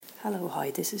Hello, hi,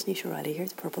 this is Nisha Riley here at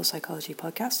the Purple Psychology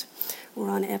Podcast.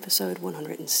 We're on episode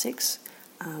 106.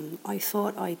 I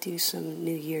thought I'd do some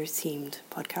New Year themed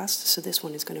podcasts, so this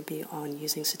one is going to be on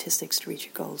using statistics to reach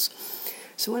your goals.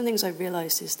 So one of the things I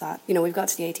realised is that, we've got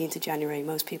to the 18th of January,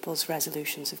 most people's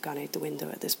resolutions have gone out the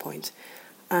window at this point.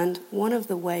 And one of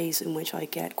the ways in which I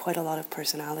get quite a lot of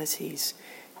personalities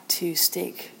to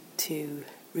stick to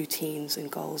routines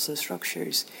and goals and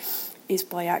structures is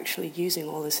by actually using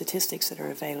all the statistics that are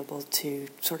available to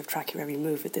sort of track your every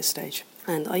move at this stage.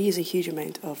 And I use a huge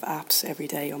amount of apps every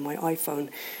day on my iPhone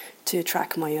to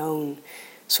track my own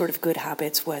sort of good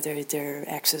habits, whether they're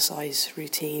exercise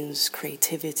routines,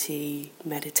 creativity,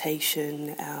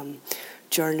 meditation,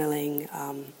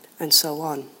 journaling, and so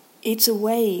on. It's a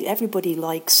way, everybody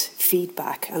likes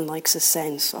feedback and likes a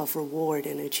sense of reward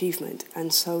and achievement.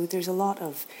 And so there's a lot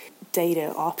of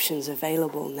data options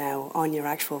available now on your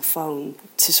actual phone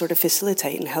to sort of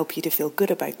facilitate and help you to feel good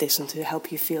about this and to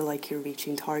help you feel like you're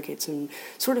reaching targets and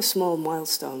sort of small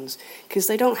milestones, because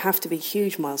they don't have to be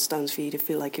huge milestones for you to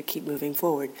feel like you keep moving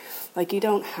forward. Like, you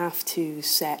don't have to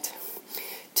set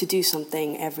to do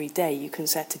something every day. You can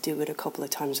set to do it a couple of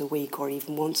times a week or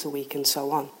even once a week and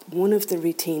so on. One of the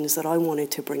routines that I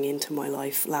wanted to bring into my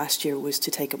life last year was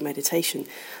to take up meditation.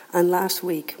 And last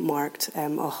week marked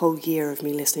a whole year of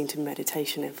me listening to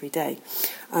meditation every day.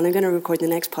 And I'm going to record the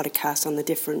next podcast on the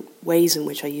different ways in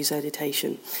which I use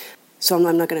meditation. So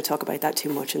I'm not going to talk about that too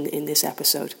much in this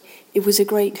episode. It was a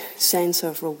great sense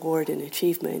of reward and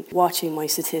achievement watching my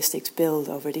statistics build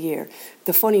over the year.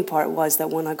 The funny part was that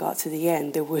when I got to the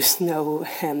end, there was no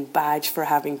badge for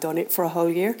having done it for a whole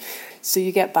year. So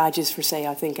you get badges for, say,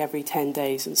 I think every 10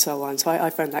 days and so on. So I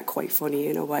found that quite funny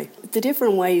in a way. The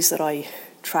different ways that I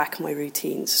track my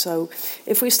routines. So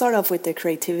if we start off with the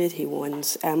creativity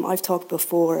ones, I've talked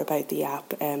before about the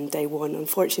app Day One.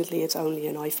 Unfortunately, it's only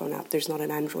an iPhone app. There's not an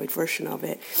Android version of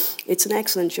it. It's an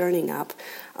excellent journaling app.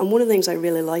 And one of the things I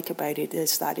really like about it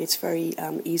is that it's very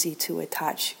easy to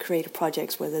attach creative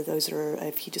projects, whether those are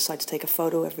if you decide to take a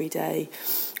photo every day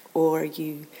or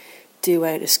you do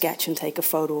out a sketch and take a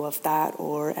photo of that,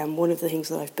 or one of the things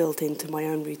that I've built into my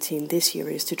own routine this year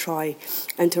is to try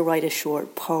and to write a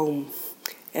short poem.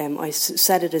 I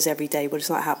set it as every day, but it's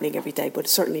not happening every day, but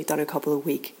it's certainly done a couple a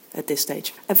week at this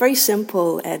stage. A very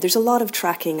simple, there's a lot of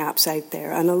tracking apps out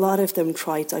there, and a lot of them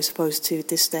try, I suppose, to at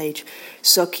this stage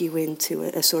suck you into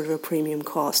a sort of a premium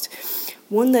cost.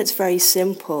 One that's very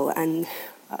simple, and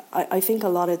I think a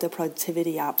lot of the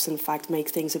productivity apps, in fact, make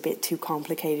things a bit too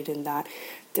complicated in that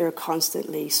they're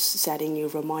constantly setting you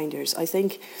reminders. I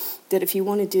think that if you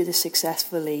want to do this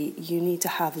successfully, you need to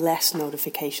have less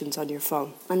notifications on your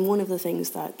phone. And one of the things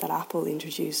that Apple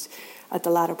introduced at the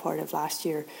latter part of last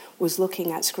year was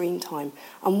looking at screen time.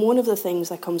 And one of the things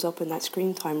that comes up in that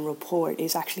screen time report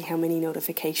is actually how many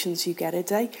notifications you get a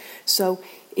day. So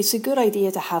it's a good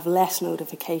idea to have less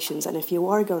notifications, and if you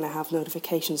are going to have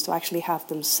notifications, to actually have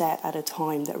them set at a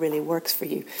time that really works for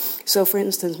you. So for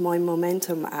instance, my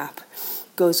Momentum app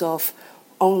goes off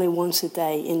only once a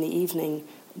day in the evening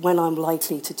when I'm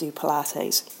likely to do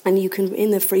Pilates. And you can,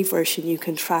 in the free version, you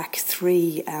can track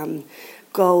 3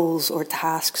 goals or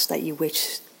tasks that you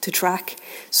wish to track.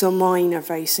 So mine are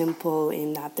very simple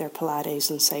in that they're Pilates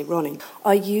and, say, running.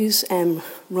 I use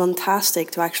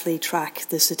Runtastic to actually track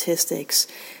the statistics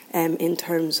in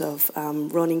terms of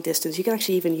running distance. You can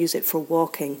actually even use it for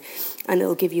walking, and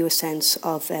it'll give you a sense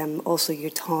of also your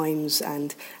times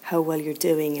and how well you're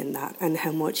doing in that, and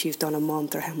how much you've done a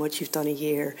month or how much you've done a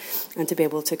year, and to be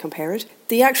able to compare it.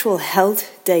 The actual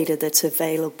health data that's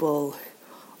available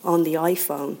on the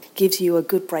iPhone gives you a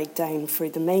good breakdown for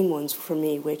the main ones for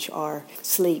me, which are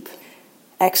sleep,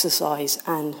 exercise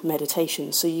and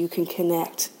meditation. So you can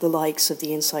connect the likes of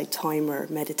the Insight Timer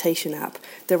meditation app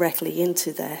directly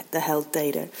into the health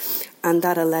data, and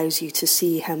that allows you to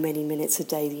see how many minutes a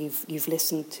day you've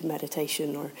listened to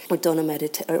meditation or done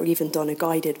or even done a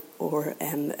guided or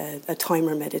a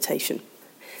timer meditation.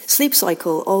 Sleep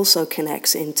Cycle also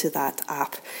connects into that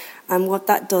app, and what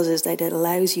that does is that it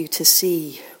allows you to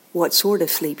see what sort of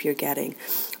sleep you're getting.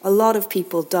 A lot of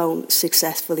people don't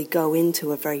successfully go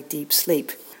into a very deep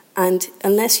sleep. And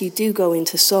unless you do go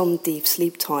into some deep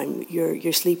sleep time,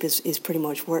 your sleep is pretty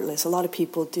much worthless. A lot of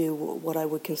people do what I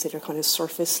would consider kind of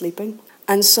surface sleeping.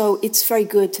 And so it's very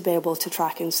good to be able to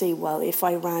track and see, well, if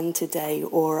I ran today,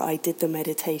 or I did the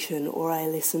meditation, or I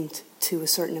listened to a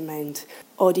certain amount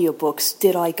audiobooks,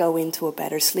 did I go into a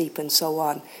better sleep, and so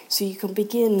on. So you can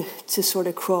begin to sort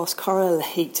of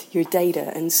cross-correlate your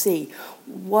data and see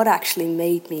what actually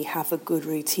made me have a good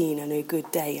routine and a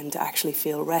good day and to actually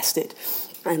feel rested.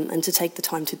 And to take the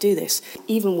time to do this.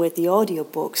 Even with the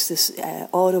audiobooks, this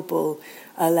Audible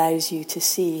allows you to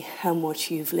see how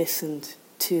much you've listened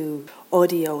to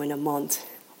audio in a month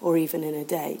or even in a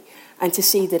day, and to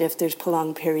see that if there's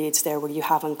prolonged periods there where you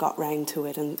haven't got round to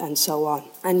it and so on.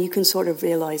 And you can sort of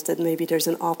realise that maybe there's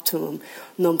an optimum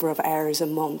number of hours a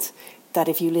month that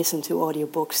if you listen to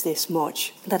audiobooks this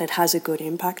much, that it has a good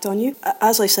impact on you.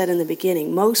 As I said in the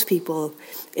beginning, most people,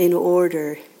 in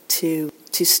order to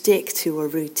stick to a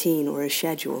routine or a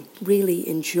schedule, really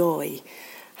enjoy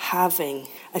having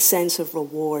a sense of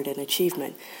reward and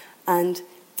achievement. And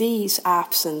these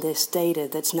apps and this data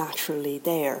that's naturally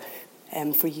there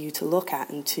for you to look at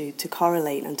and to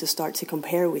correlate and to start to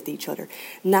compare with each other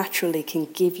naturally can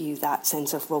give you that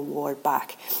sense of reward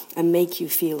back and make you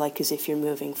feel like as if you're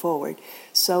moving forward.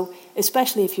 So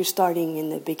especially if you're starting in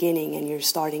the beginning and you're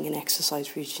starting an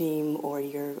exercise regime, or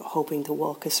you're hoping to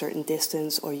walk a certain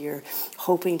distance, or you're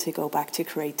hoping to go back to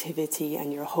creativity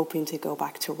and you're hoping to go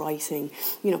back to writing,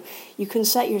 you can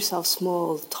set yourself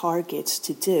small targets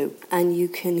to do, and you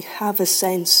can have a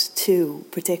sense too,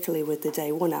 particularly with the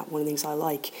Day One app. One of the things I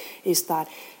like is that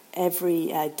every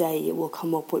day it will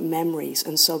come up with memories,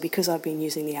 and so because I've been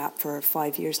using the app for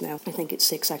 5 years now, I think it's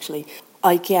 6 actually,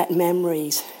 I get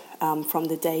memories from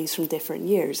the days from different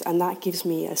years, and that gives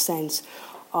me a sense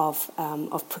of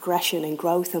progression and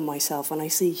growth in myself, and I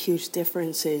see huge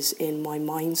differences in my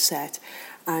mindset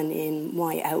and in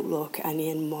my outlook and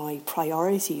in my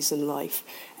priorities in life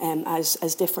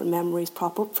as different memories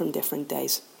prop up from different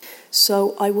days.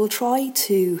 So I will try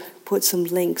to put some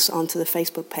links onto the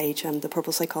Facebook page and the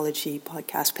Purple Psychology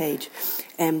podcast page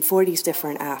for these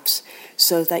different apps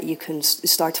so that you can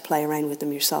start to play around with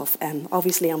them yourself.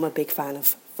 Obviously, I'm a big fan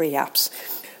of free apps,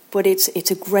 but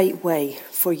it's a great way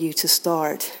for you to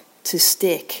start to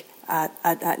stick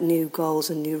at new goals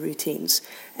and new routines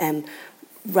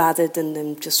rather than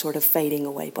them just sort of fading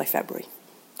away by February.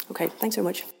 Okay, thanks very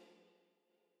much.